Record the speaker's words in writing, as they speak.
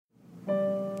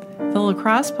the La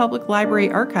Crosse Public Library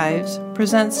Archives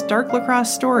presents Dark La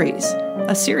Crosse Stories,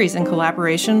 a series in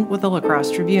collaboration with the La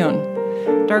Crosse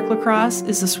Tribune. Dark La Crosse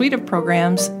is a suite of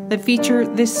programs that feature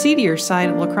the seedier side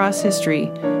of La Crosse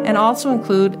history and also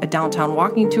include a downtown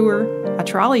walking tour, a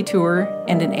trolley tour,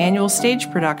 and an annual stage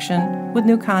production with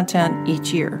new content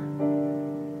each year.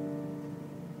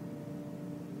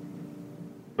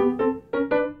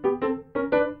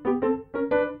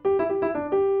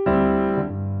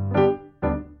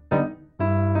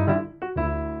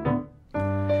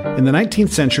 In the 19th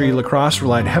century, La Crosse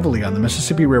relied heavily on the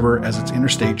Mississippi River as its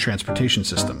interstate transportation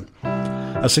system.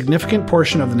 A significant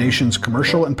portion of the nation's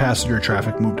commercial and passenger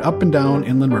traffic moved up and down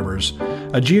inland rivers,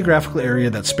 a geographical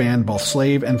area that spanned both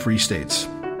slave and free states.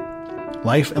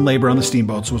 Life and labor on the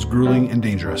steamboats was grueling and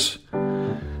dangerous.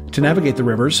 To navigate the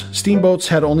rivers, steamboats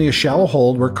had only a shallow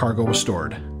hold where cargo was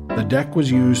stored. The deck was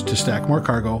used to stack more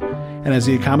cargo and as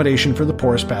the accommodation for the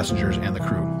poorest passengers and the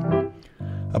crew.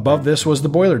 Above this was the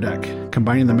boiler deck,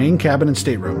 combining the main cabin and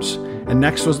staterooms, and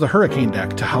next was the hurricane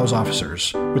deck to house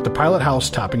officers, with the pilot house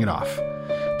topping it off.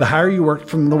 The higher you worked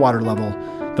from the water level,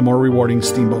 the more rewarding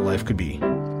steamboat life could be.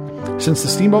 Since the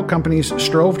steamboat companies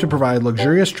strove to provide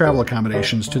luxurious travel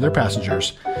accommodations to their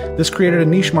passengers, this created a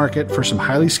niche market for some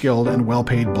highly skilled and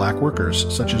well-paid black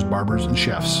workers, such as barbers and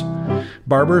chefs.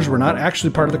 Barbers were not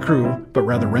actually part of the crew, but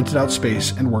rather rented out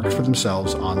space and worked for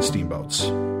themselves on steamboats.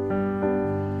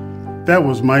 That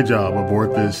was my job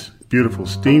aboard this beautiful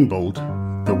steamboat,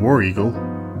 the War Eagle.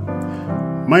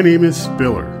 My name is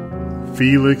Spiller,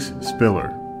 Felix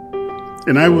Spiller,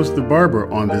 and I was the barber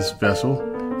on this vessel,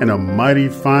 and a mighty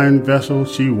fine vessel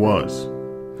she was.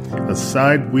 A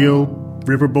side-wheel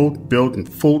riverboat built in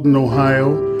Fulton,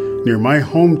 Ohio, near my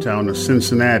hometown of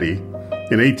Cincinnati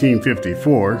in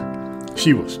 1854.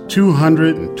 She was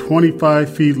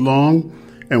 225 feet long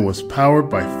and was powered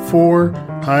by 4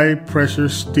 high-pressure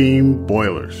steam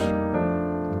boilers.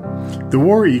 The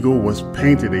War Eagle was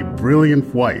painted a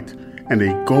brilliant white, and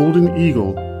a golden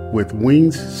eagle with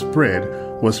wings spread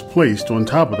was placed on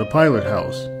top of the pilot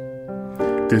house.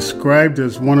 Described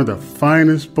as one of the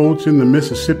finest boats in the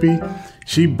Mississippi,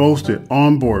 she boasted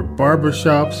onboard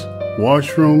barbershops,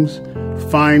 washrooms,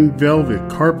 fine velvet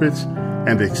carpets,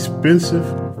 and expensive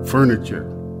furniture.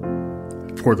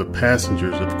 For the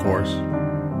passengers, of course.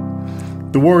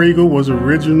 The War Eagle was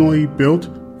originally built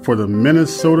for the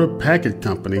Minnesota Packet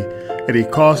Company at a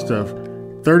cost of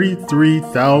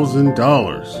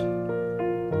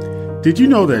 $33,000. Did you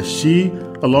know that she,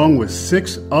 along with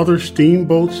 6 other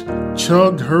steamboats,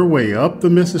 chugged her way up the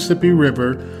Mississippi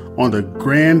River on the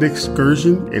Grand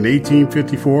Excursion in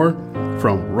 1854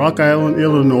 from Rock Island,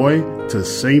 Illinois to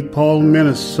St. Paul,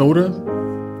 Minnesota?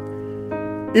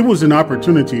 It was an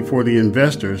opportunity for the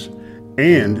investors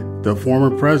and the former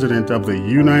president of the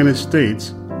United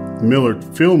States, Millard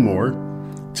Fillmore,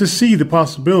 to see the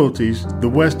possibilities the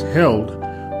West held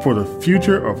for the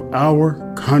future of our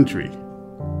country.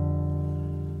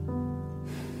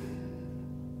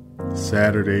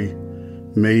 Saturday,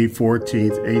 May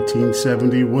 14th,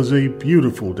 1870 was a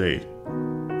beautiful day.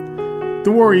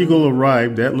 The War Eagle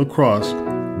arrived at La Crosse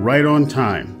right on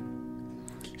time.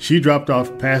 She dropped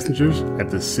off passengers at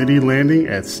the city landing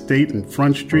at State and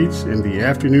Front Streets in the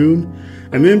afternoon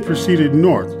and then proceeded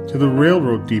north to the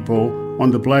railroad depot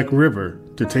on the Black River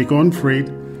to take on freight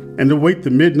and await the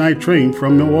midnight train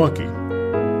from Milwaukee.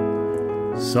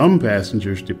 Some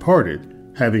passengers departed,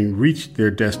 having reached their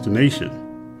destination,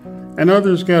 and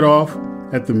others got off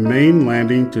at the main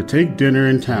landing to take dinner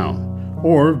in town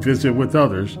or visit with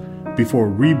others before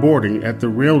reboarding at the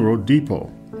railroad depot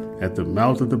at the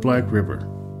mouth of the Black River.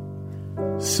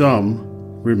 Some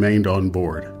remained on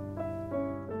board.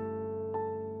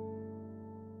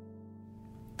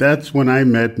 That's when I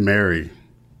met Mary.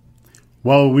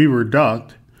 While we were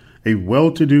docked, a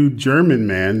well-to-do German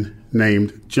man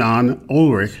named John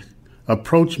Ulrich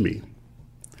approached me.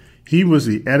 He was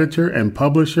the editor and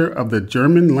publisher of the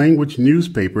German-language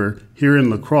newspaper here in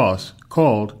La Crosse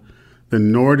called the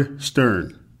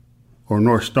Nordstern, or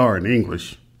North Star in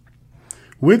English.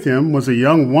 With him was a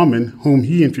young woman whom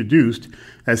he introduced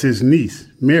as his niece,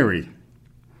 Mary.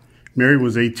 Mary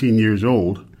was 18 years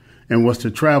old and was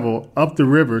to travel up the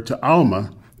river to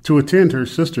Alma to attend her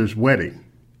sister's wedding.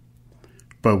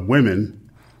 But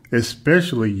women,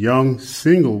 especially young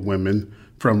single women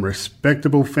from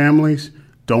respectable families,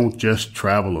 don't just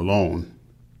travel alone.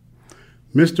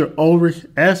 Mr. Ulrich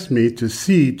asked me to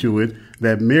see to it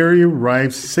that Mary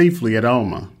arrived safely at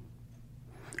Alma.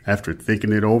 After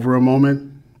thinking it over a moment,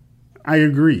 I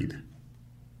agreed.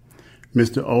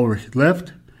 Mr. Ulrich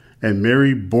left, and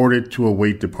Mary boarded to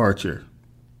await departure.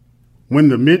 When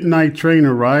the midnight train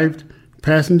arrived,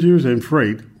 passengers and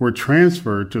freight were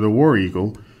transferred to the War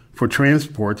Eagle for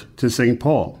transport to St.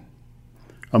 Paul.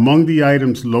 Among the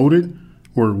items loaded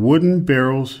were wooden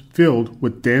barrels filled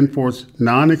with Danforth's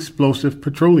non-explosive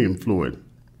petroleum fluid,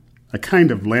 a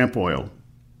kind of lamp oil.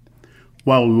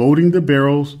 While loading the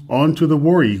barrels onto the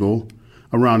War Eagle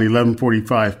around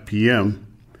 11:45 p.m.,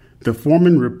 the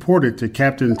foreman reported to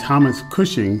Captain Thomas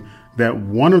Cushing that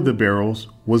one of the barrels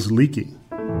was leaking.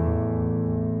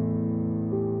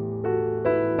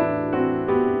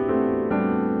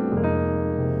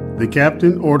 The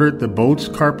captain ordered the boat's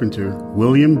carpenter,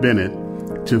 William Bennett,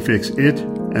 to fix it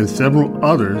and several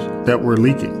others that were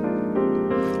leaking.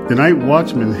 The night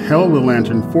watchman held the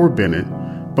lantern for Bennett,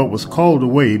 but was called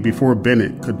away before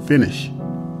Bennett could finish.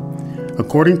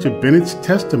 According to Bennett's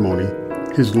testimony,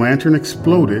 his lantern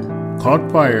exploded,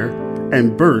 caught fire,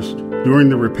 and burst during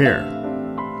the repair.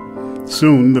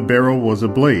 Soon the barrel was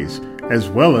ablaze, as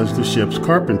well as the ship's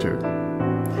carpenter.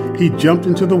 He jumped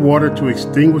into the water to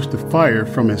extinguish the fire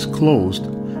from his clothes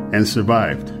and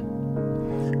survived.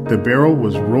 The barrel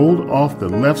was rolled off the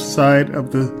left side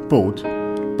of the boat,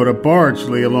 but a barge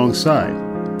lay alongside,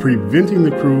 preventing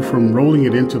the crew from rolling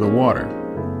it into the water.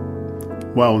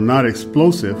 While not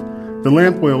explosive, the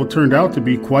lamp oil turned out to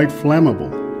be quite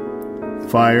flammable.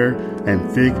 Fire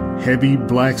and thick, heavy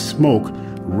black smoke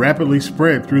rapidly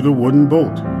spread through the wooden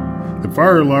boat. The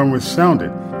fire alarm was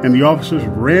sounded, and the officers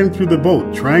ran through the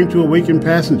boat trying to awaken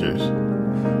passengers.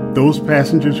 Those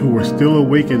passengers who were still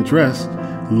awake and dressed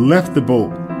left the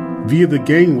boat via the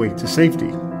gangway to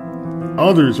safety.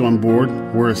 Others on board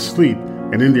were asleep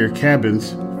and in their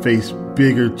cabins faced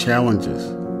bigger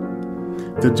challenges.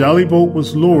 The jolly boat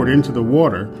was lowered into the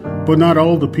water, but not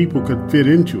all the people could fit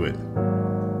into it.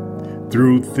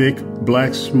 Through thick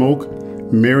black smoke,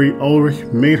 Mary Ulrich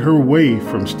made her way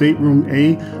from stateroom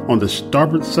A on the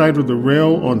starboard side of the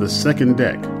rail on the second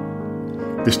deck.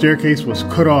 The staircase was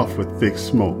cut off with thick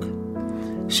smoke.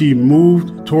 She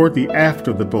moved toward the aft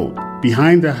of the boat,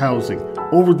 behind the housing,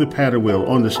 over the paddle wheel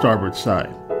on the starboard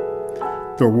side.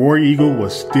 The War Eagle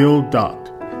was still docked,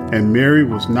 and Mary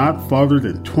was not farther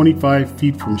than 25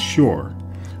 feet from shore,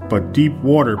 but deep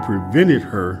water prevented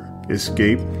her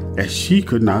escape as she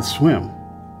could not swim.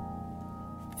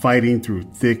 Fighting through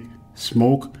thick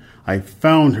smoke, I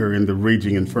found her in the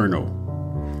raging inferno.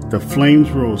 The flames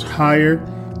rose higher,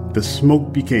 the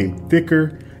smoke became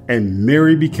thicker, and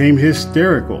Mary became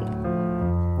hysterical.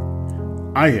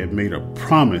 I had made a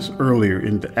promise earlier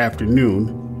in the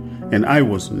afternoon, and I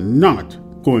was not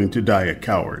going to die a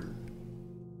coward.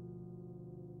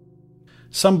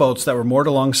 Some boats that were moored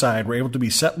alongside were able to be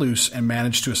set loose and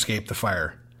managed to escape the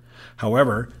fire.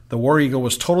 However, the War Eagle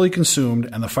was totally consumed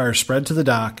and the fire spread to the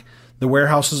dock, the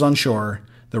warehouses on shore,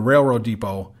 the railroad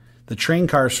depot, the train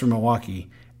cars from Milwaukee,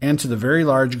 and to the very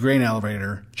large grain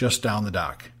elevator just down the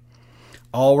dock.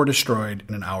 All were destroyed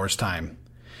in an hour's time.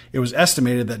 It was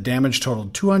estimated that damage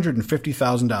totaled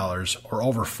 $250,000, or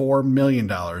over $4 million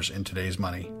in today's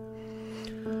money.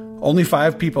 Only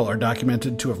 5 people are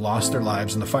documented to have lost their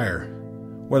lives in the fire.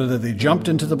 Whether they jumped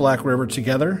into the Black River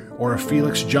together or if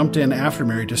Felix jumped in after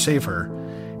Mary to save her,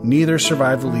 neither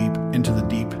survived the leap into the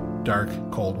deep, dark,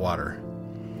 cold water.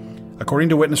 According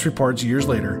to witness reports years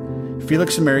later,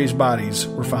 Felix and Mary's bodies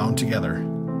were found together.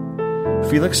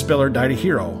 Felix Spiller died a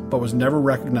hero, but was never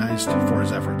recognized for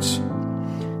his efforts.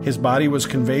 His body was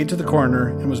conveyed to the coroner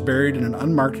and was buried in an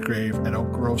unmarked grave at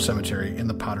Oak Grove Cemetery in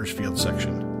the Potter's Field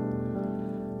section.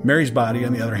 Mary's body,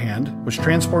 on the other hand, was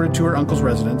transported to her uncle's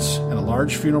residence, and a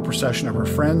large funeral procession of her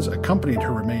friends accompanied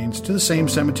her remains to the same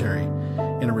cemetery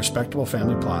in a respectable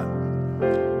family plot.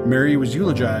 Mary was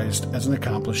eulogized as an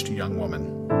accomplished young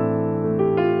woman.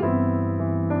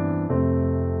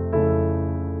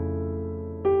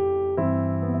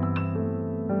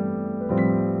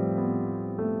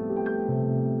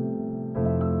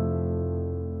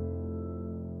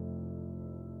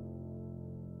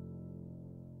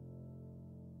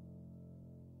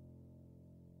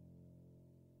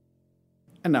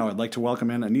 And now I'd like to welcome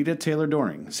in Anita Taylor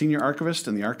Doring, Senior Archivist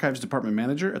and the Archives Department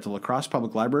Manager at the La Crosse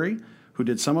Public Library, who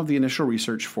did some of the initial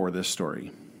research for this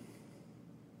story.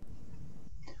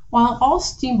 While all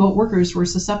steamboat workers were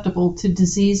susceptible to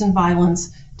disease and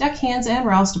violence, deckhands and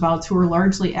roustabouts who were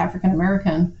largely African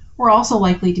American were also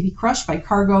likely to be crushed by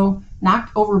cargo,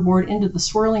 knocked overboard into the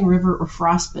swirling river, or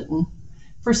frostbitten.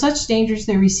 For such dangers,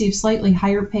 they received slightly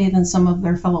higher pay than some of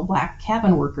their fellow black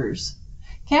cabin workers.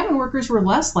 Cabin workers were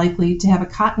less likely to have a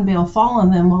cotton bale fall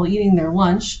on them while eating their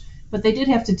lunch, but they did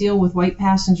have to deal with white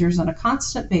passengers on a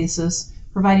constant basis,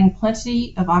 providing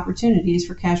plenty of opportunities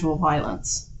for casual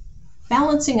violence.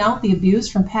 Balancing out the abuse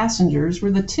from passengers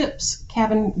were the tips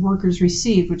cabin workers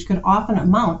received, which could often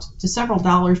amount to several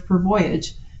dollars per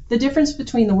voyage, the difference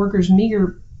between the workers'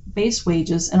 meager base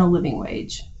wages and a living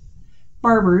wage.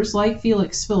 Barbers, like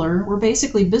Felix Spiller, were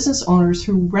basically business owners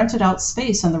who rented out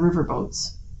space on the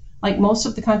riverboats. Like most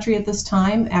of the country at this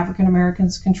time, African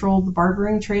Americans controlled the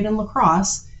barbering trade in La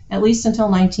Crosse, at least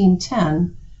until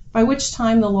 1910, by which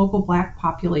time the local black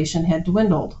population had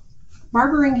dwindled.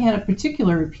 Barbering had a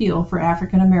particular appeal for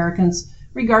African Americans,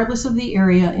 regardless of the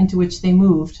area into which they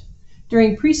moved.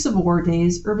 During pre-Civil War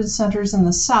days, urban centers in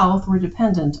the South were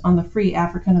dependent on the free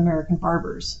African American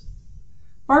barbers.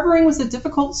 Barbering was a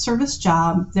difficult service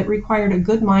job that required a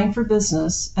good mind for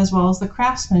business, as well as the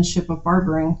craftsmanship of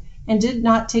barbering, and did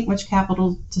not take much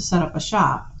capital to set up a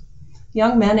shop.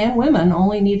 Young men and women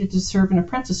only needed to serve an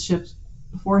apprenticeship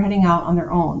before heading out on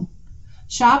their own.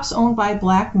 Shops owned by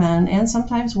black men and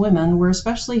sometimes women were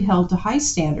especially held to high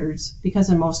standards because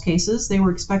in most cases they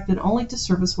were expected only to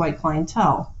service white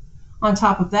clientele. On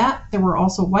top of that, there were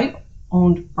also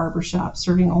white-owned barbershops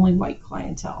serving only white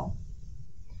clientele.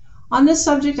 On this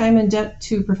subject, I'm in debt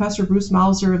to Professor Bruce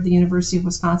Mauser of the University of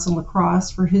Wisconsin-La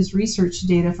Crosse for his research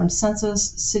data from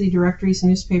census, city directories,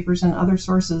 newspapers, and other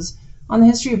sources on the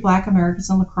history of black Americans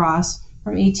in La Crosse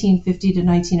from 1850 to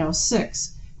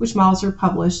 1906, which Mauser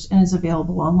published and is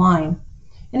available online.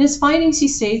 In his findings, he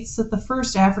states that the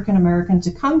first African American to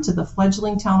come to the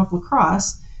fledgling town of La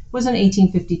Crosse was in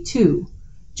 1852,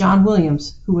 John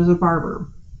Williams, who was a barber.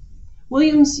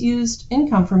 Williams used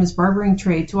income from his barbering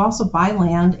trade to also buy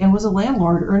land and was a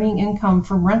landlord earning income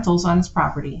from rentals on his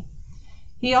property.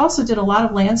 He also did a lot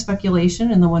of land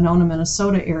speculation in the Winona,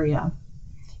 Minnesota area.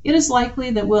 It is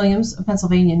likely that Williams, a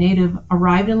Pennsylvania native,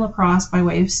 arrived in La Crosse by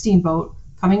way of steamboat,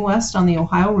 coming west on the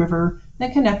Ohio River,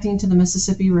 then connecting to the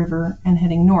Mississippi River and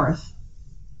heading north.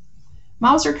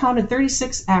 Mauser counted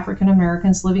 36 African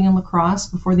Americans living in La Crosse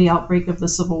before the outbreak of the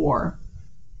Civil War.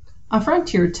 A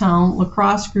frontier town, La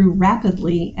Crosse grew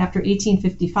rapidly after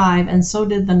 1855, and so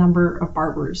did the number of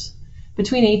barbers.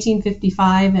 Between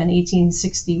 1855 and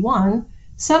 1861,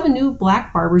 7 new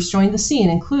black barbers joined the scene,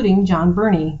 including John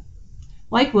Birney.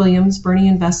 Like Williams, Birney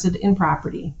invested in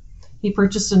property. He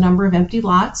purchased a number of empty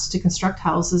lots to construct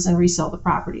houses and resell the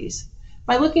properties.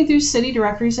 By looking through city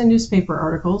directories and newspaper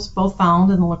articles, both found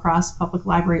in the La Crosse Public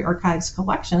Library Archives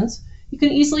collections, you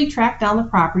can easily track down the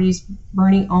properties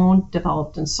Birney owned,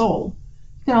 developed, and sold.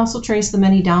 You can also trace the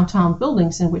many downtown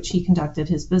buildings in which he conducted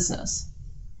his business.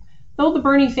 Though the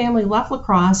Birney family left La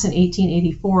Crosse in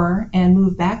 1884 and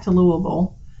moved back to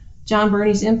Louisville, John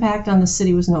Birney's impact on the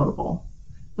city was notable.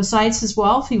 Besides his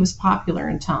wealth, he was popular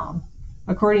in town.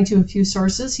 According to a few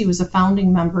sources, he was a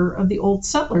founding member of the Old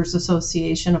Settlers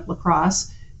Association of La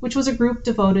Crosse, which was a group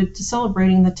devoted to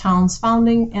celebrating the town's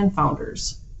founding and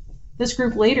founders. This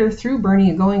group later threw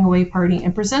Birney a going-away party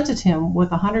and presented him with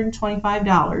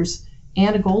 $125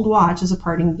 and a gold watch as a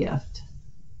parting gift.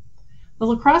 The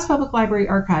La Crosse Public Library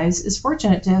Archives is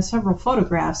fortunate to have several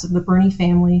photographs of the Birney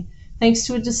family, thanks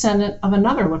to a descendant of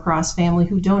another La Crosse family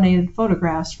who donated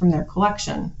photographs from their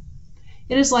collection.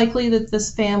 It is likely that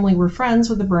this family were friends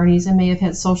with the Birneys and may have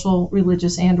had social,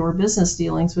 religious, and/or business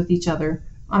dealings with each other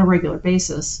on a regular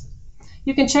basis.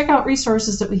 You can check out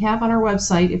resources that we have on our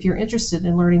website if you're interested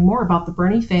in learning more about the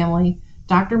Birney family,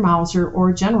 Dr. Mauser,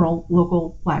 or general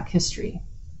local black history.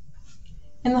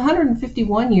 In the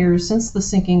 151 years since the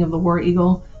sinking of the War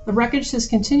Eagle, the wreckage has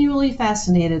continually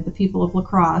fascinated the people of La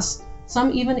Crosse,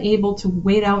 some even able to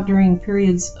wade out during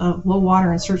periods of low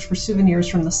water and search for souvenirs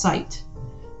from the site.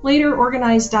 Later,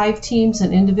 organized dive teams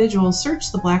and individuals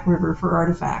searched the Black River for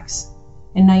artifacts.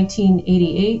 In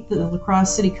 1988, the La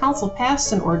Crosse City Council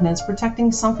passed an ordinance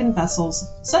protecting sunken vessels,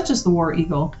 such as the War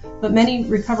Eagle, but many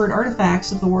recovered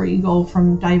artifacts of the War Eagle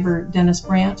from diver Dennis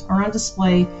Brandt are on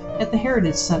display at the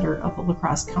Heritage Center of the La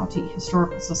Crosse County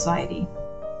Historical Society.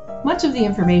 Much of the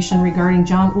information regarding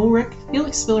John Ulrich,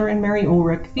 Felix Spiller, and Mary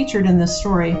Ulrich featured in this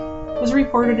story was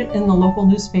reported in the local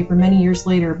newspaper many years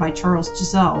later by Charles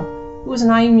Giselle, who was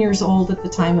 9 years old at the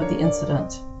time of the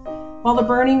incident. While the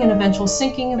burning and eventual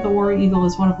sinking of the War Eagle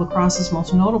is one of La Crosse's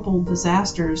most notable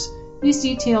disasters, these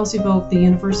details evoke the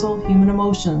universal human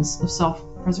emotions of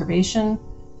self-preservation,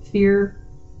 fear,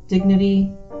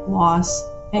 dignity, loss,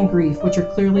 and grief, which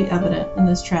are clearly evident in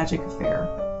this tragic affair.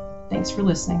 Thanks for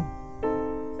listening.